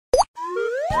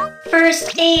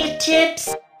First aid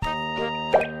tips.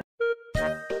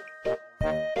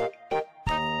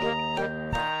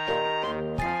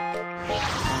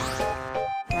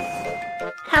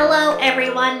 Hello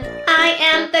everyone, I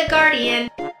am the Guardian.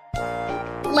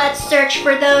 Let's search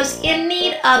for those in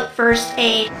need of first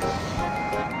aid.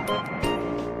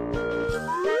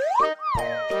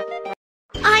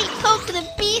 I poked the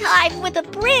beehive with a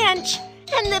branch,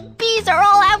 and the bees are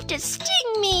all out to sting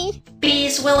me.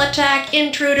 Bees will attack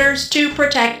intruders to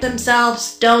protect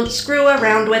themselves. Don't screw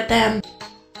around with them.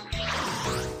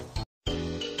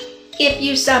 If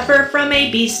you suffer from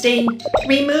a bee sting,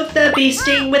 remove the bee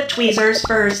sting with tweezers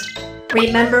first.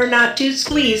 Remember not to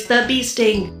squeeze the bee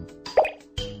sting.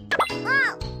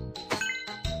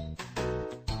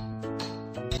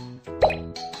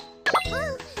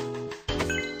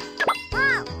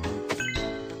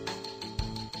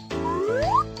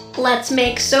 Let's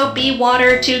make soapy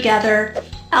water together.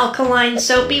 Alkaline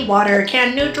soapy water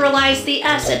can neutralize the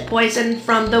acid poison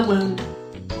from the wound.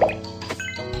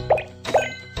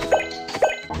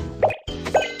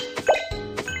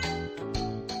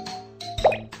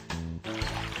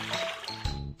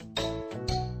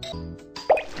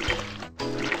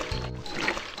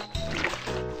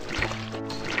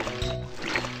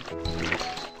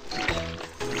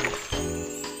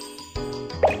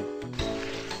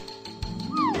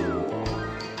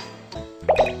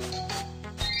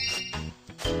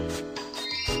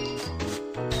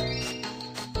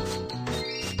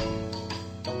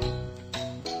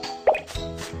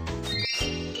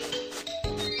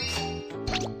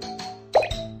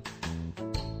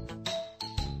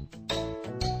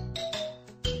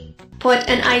 Put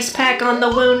an ice pack on the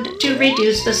wound to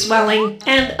reduce the swelling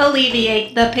and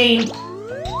alleviate the pain.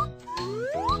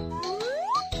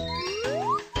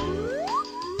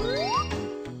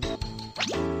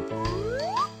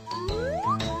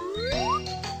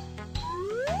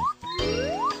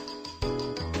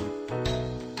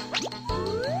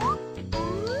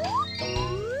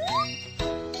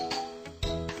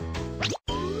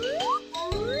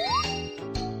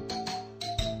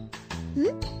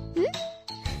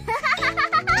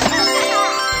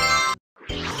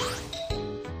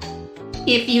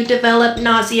 If you develop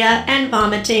nausea and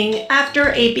vomiting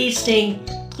after a bee sting,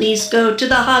 please go to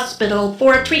the hospital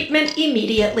for treatment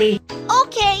immediately.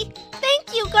 Okay,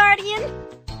 thank you, Guardian.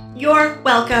 You're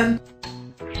welcome.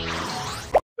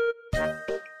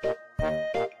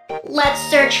 Let's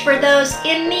search for those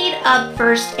in need of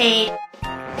first aid.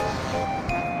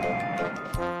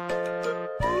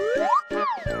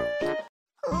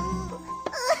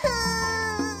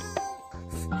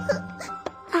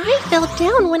 I fell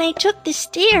down when I took the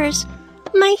stairs.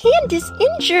 My hand is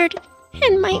injured,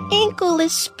 and my ankle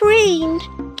is sprained.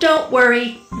 Don't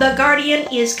worry, the Guardian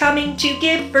is coming to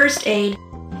give first aid.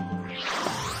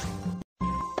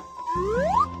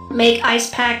 Make ice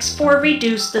packs for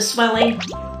reduce the swelling.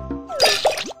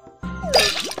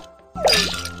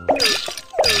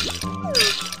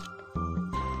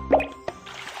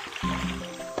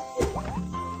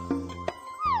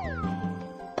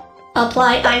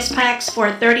 Apply ice packs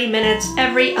for 30 minutes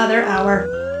every other hour.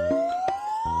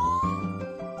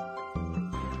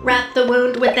 Wrap the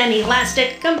wound with an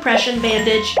elastic compression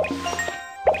bandage.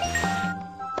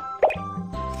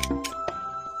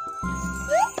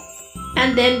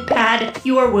 And then pad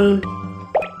your wound.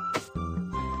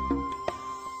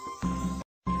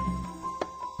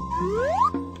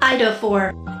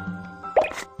 Iodophor.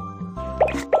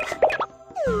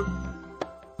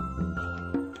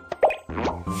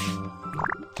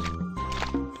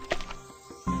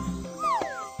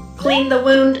 Clean the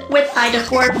wound with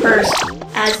iodophor first,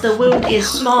 as the wound is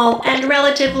small and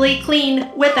relatively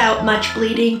clean without much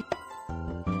bleeding.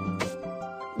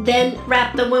 Then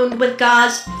wrap the wound with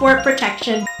gauze for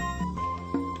protection.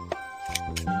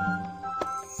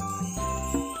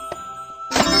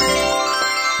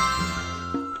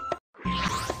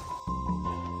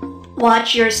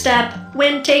 Watch your step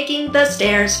when taking the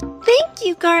stairs. Thank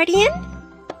you, Guardian.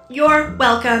 You're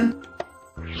welcome.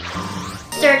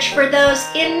 Search for those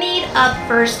in need of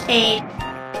first aid.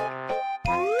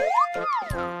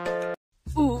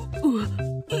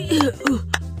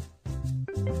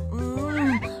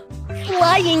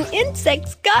 Flying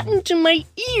insects got into my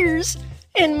ears,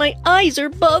 and my eyes are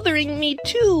bothering me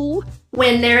too.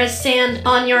 When there is sand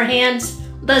on your hands,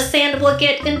 the sand will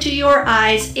get into your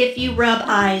eyes if you rub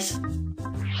eyes.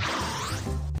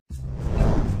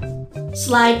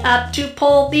 Slide up to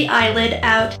pull the eyelid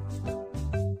out.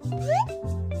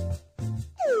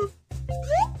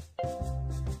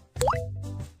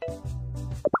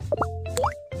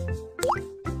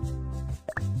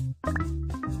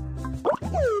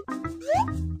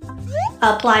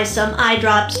 Apply some eye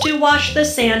drops to wash the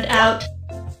sand out.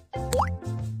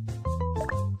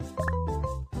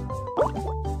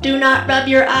 Do not rub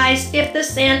your eyes if the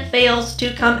sand fails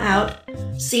to come out.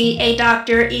 See a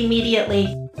doctor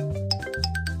immediately.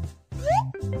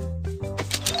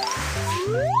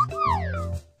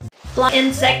 Fly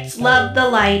insects love the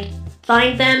light.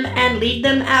 Find them and lead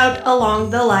them out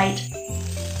along the light.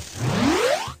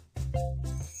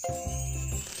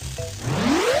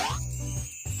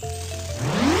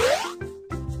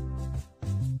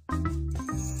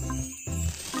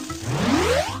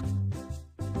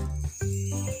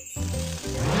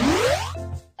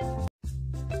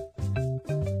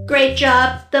 Great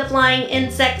job! The flying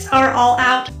insects are all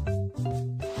out.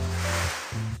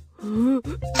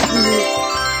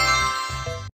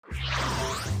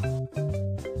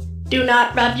 Do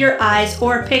not rub your eyes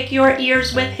or pick your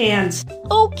ears with hands.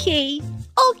 Okay,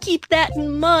 I'll keep that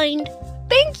in mind.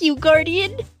 Thank you,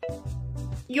 Guardian.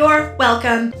 You're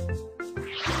welcome.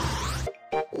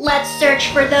 Let's search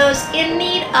for those in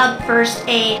need of first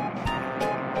aid.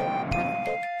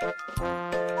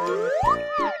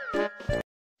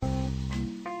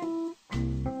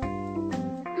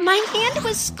 My hand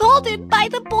was scalded by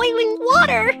the boiling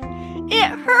water.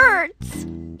 It hurts.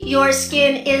 Your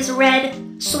skin is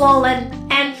red, swollen,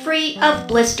 and free of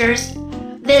blisters.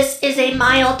 This is a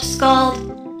mild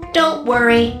scald. Don't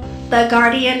worry, the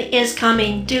Guardian is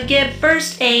coming to give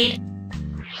first aid.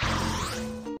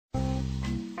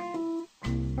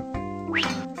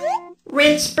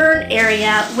 Rinse burn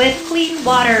area with clean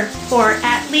water for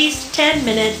at least 10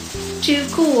 minutes to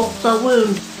cool the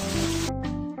wound.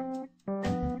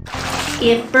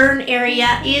 If burn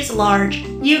area is large,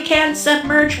 you can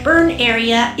submerge burn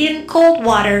area in cold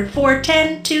water for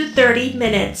 10 to 30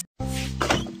 minutes.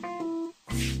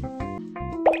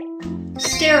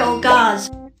 Sterile gauze,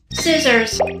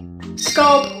 scissors,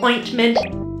 scald ointment,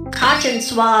 cotton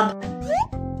swab.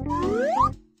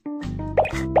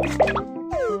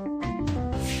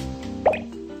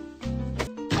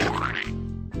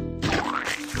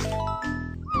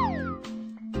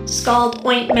 Scald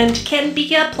ointment can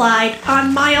be applied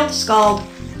on mild scald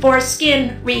for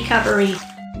skin recovery.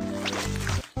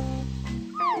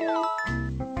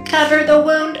 Cover the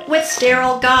wound with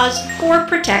sterile gauze for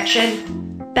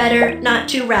protection. Better not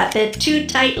to wrap it too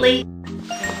tightly.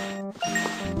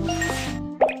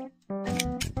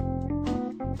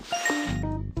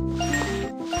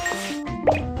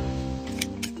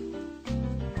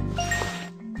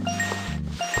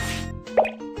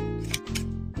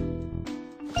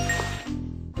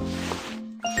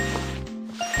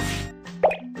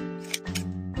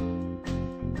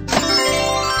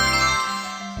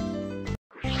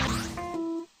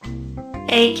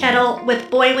 A kettle with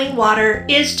boiling water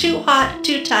is too hot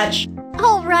to touch.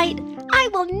 All right, I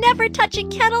will never touch a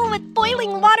kettle with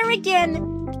boiling water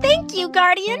again. Thank you,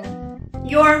 Guardian.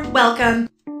 You're welcome.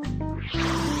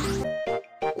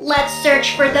 Let's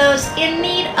search for those in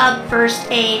need of first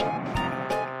aid.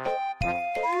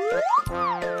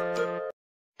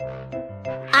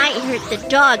 I hurt the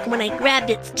dog when I grabbed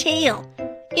its tail.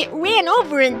 It ran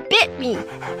over and bit me.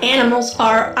 Animals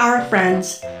are our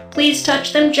friends. Please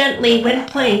touch them gently when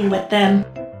playing with them.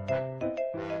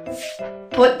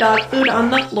 Put dog food on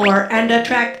the floor and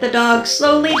attract the dog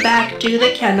slowly back to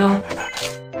the kennel.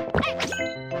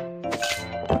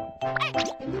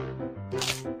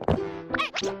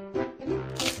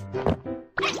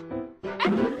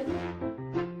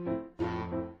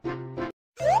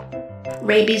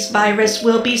 Rabies virus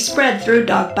will be spread through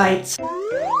dog bites.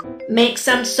 Make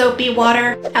some soapy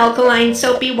water. Alkaline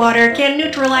soapy water can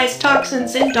neutralize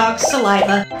toxins in dog's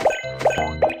saliva.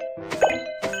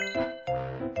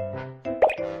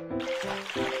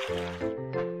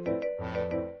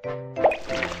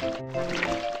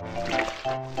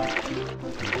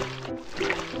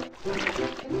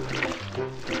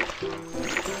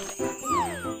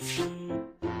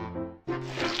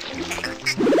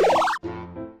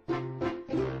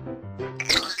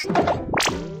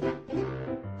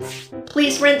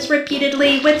 Please rinse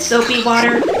repeatedly with soapy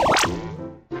water.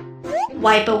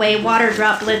 Wipe away water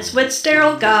droplets with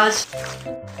sterile gauze.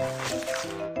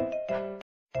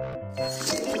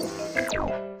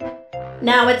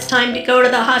 Now it's time to go to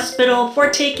the hospital for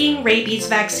taking rabies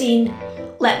vaccine.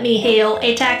 Let me hail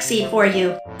a taxi for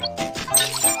you.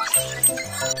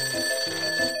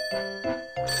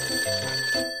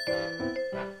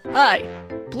 Hi,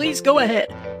 please go ahead.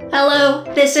 Hello,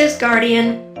 this is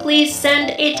Guardian. Please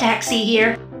send a taxi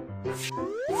here.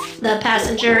 The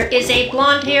passenger is a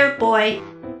blonde-haired boy.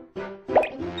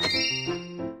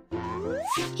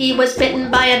 He was bitten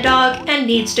by a dog and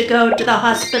needs to go to the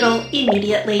hospital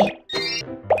immediately.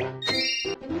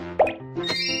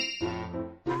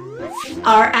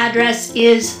 Our address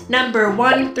is number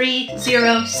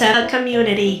 1307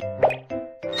 Community.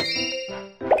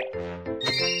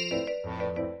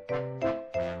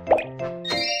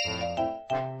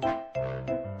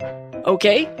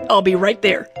 Okay, I'll be right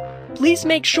there. Please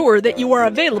make sure that you are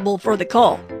available for the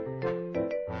call.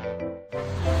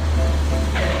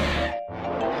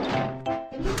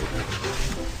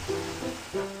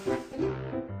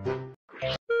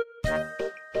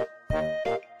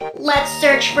 Let's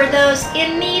search for those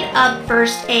in need of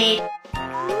first aid.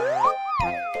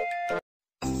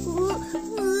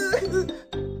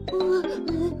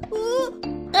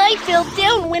 I fell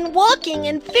down when walking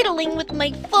and fiddling with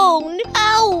my phone.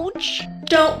 Ouch!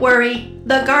 Don't worry,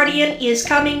 the guardian is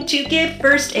coming to give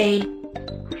first aid.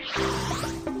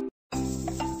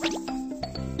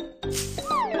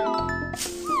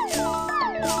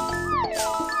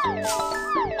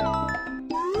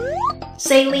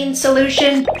 Saline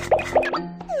solution.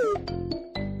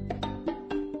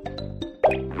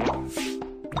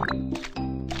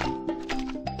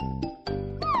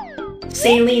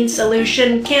 Saline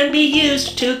solution can be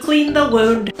used to clean the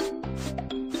wound.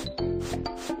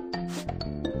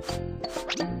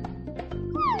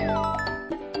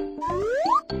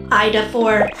 Ida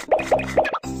 4.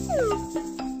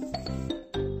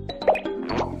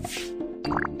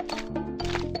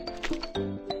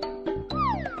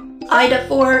 Ida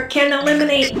 4 can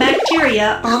eliminate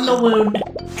bacteria on the wound.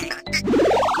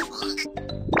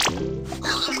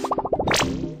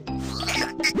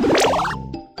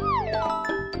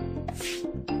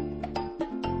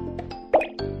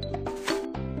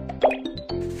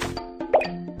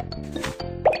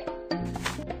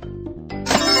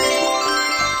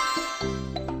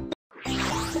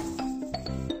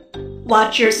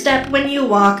 Watch your step when you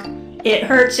walk. It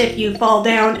hurts if you fall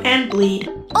down and bleed.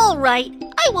 All right,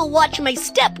 I will watch my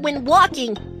step when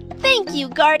walking. Thank you,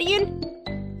 Guardian.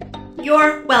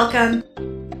 You're welcome.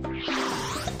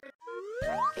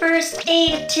 First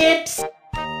aid tips.